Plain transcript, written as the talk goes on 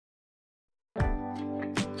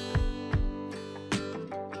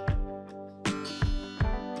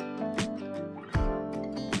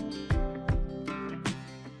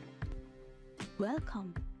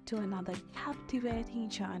Welcome to another captivating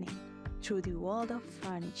journey through the world of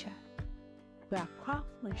furniture, where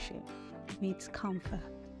craftsmanship meets comfort.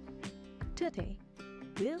 Today,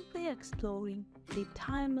 we'll be exploring the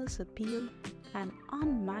timeless appeal and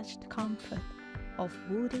unmatched comfort of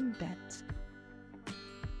wooden beds.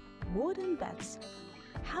 Wooden beds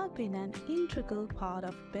have been an integral part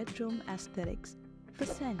of bedroom aesthetics for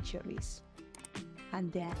centuries,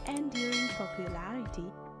 and their enduring popularity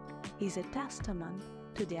is a testament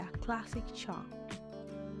to their classic charm.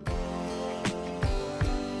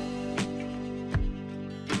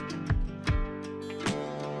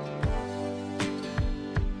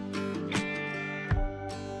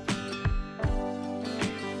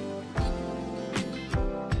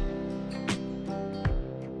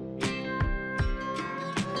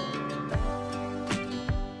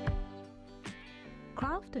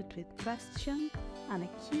 Crafted with precision and a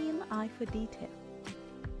keen eye for detail,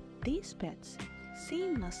 these beds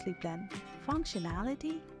seamlessly blend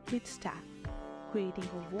functionality with style, creating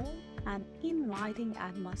a warm and inviting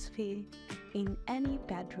atmosphere in any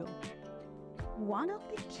bedroom. One of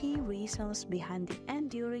the key reasons behind the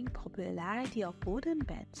enduring popularity of wooden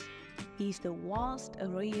beds is the vast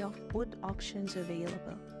array of wood options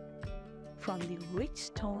available, from the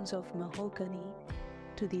rich tones of mahogany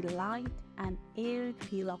to the light and airy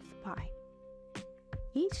feel of pine.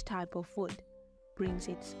 Each type of wood brings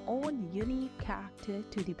its own unique character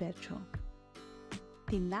to the bedroom.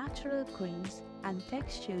 The natural grains and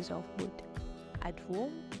textures of wood add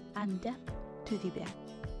warmth and depth to the bed,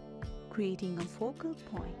 creating a focal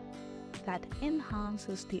point that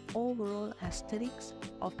enhances the overall aesthetics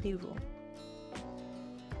of the room.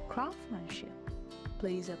 Craftsmanship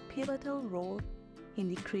plays a pivotal role in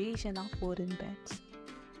the creation of wooden beds.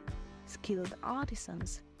 Skilled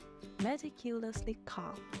artisans meticulously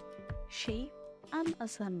carve, shape, and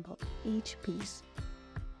assemble each piece,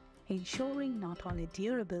 ensuring not only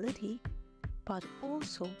durability but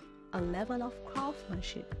also a level of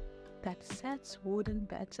craftsmanship that sets wooden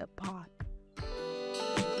beds apart.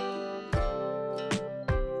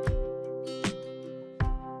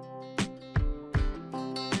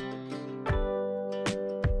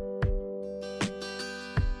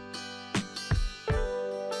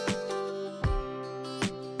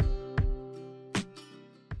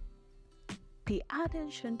 The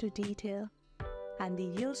attention to detail and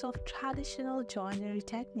the use of traditional joinery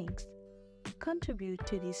techniques contribute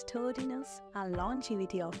to the sturdiness and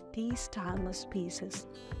longevity of these timeless pieces.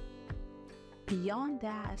 Beyond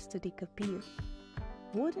their aesthetic appeal,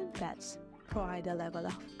 wooden beds provide a level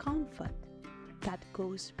of comfort that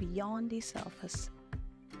goes beyond the surface.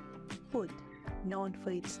 Wood, known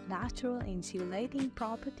for its natural insulating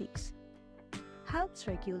properties, helps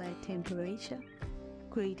regulate temperature,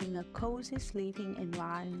 creating a cozy sleeping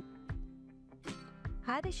environment.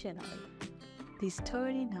 Additionally, the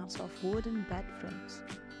sturdiness of wooden bed frames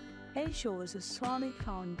ensures a solid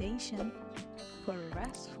foundation for a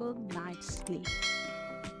restful night's sleep.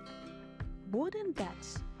 Wooden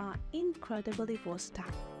beds are incredibly versatile,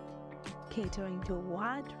 catering to a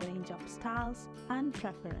wide range of styles and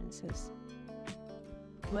preferences.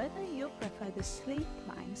 Whether you prefer the sleek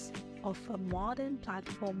lines of a modern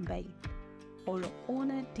platform bed or the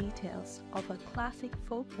ornate details of a classic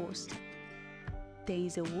four-poster, there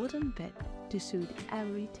is a wooden bed to suit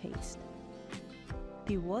every taste.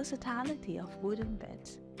 The versatility of wooden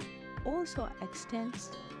beds also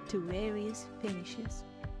extends to various finishes,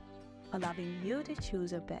 allowing you to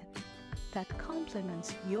choose a bed that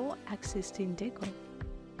complements your existing decor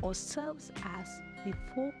or serves as the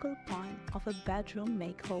focal point of a bedroom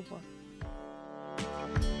makeover.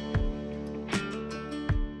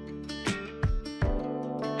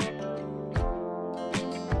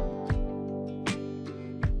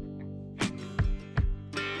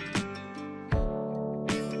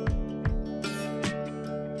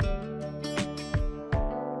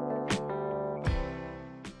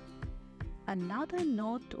 Another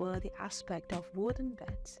noteworthy aspect of wooden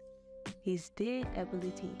beds is their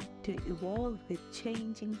ability to evolve with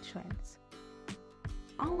changing trends.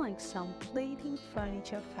 Unlike some fleeting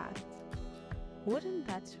furniture fads, wooden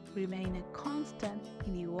beds remain a constant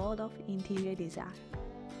in the world of interior design.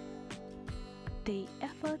 They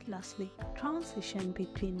effortlessly transition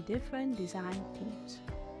between different design themes,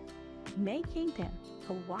 making them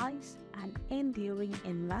a wise and enduring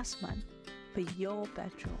investment for your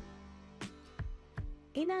bedroom.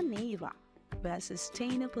 In an era where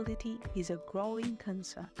sustainability is a growing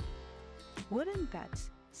concern, wooden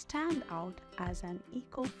beds stand out as an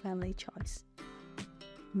eco-friendly choice.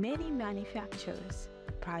 Many manufacturers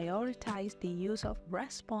prioritize the use of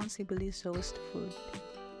responsibly sourced food,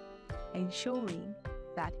 ensuring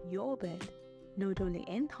that your bed not only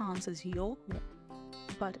enhances your home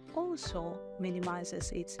but also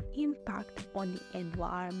minimizes its impact on the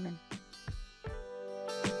environment.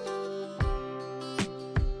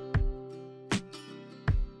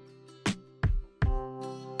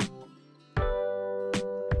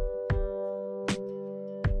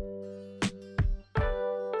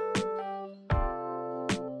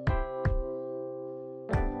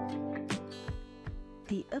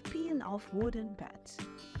 The appeal of wooden beds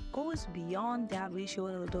goes beyond their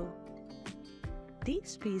visual allure.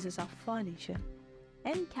 These pieces of furniture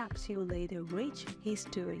encapsulate a rich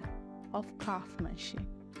history of craftsmanship,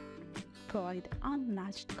 provide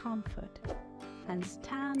unmatched comfort, and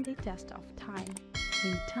stand the test of time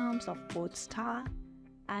in terms of both style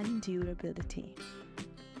and durability.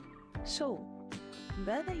 So,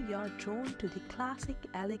 whether you're drawn to the classic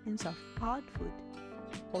elegance of hardwood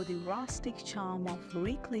or the rustic charm of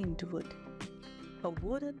reclaimed wood, a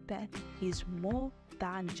wooden bed is more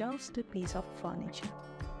than just a piece of furniture.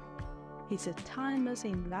 It's a timeless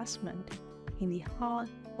investment in the heart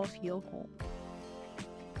of your home.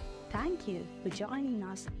 Thank you for joining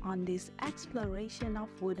us on this exploration of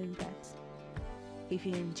wooden beds. If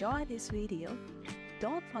you enjoyed this video,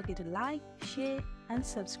 don't forget to like, share, and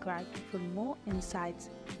subscribe for more insights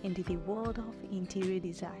into the world of interior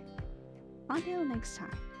design. Until next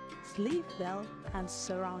time, sleep well and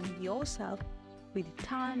surround yourself with the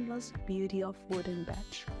timeless beauty of wooden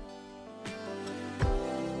beds.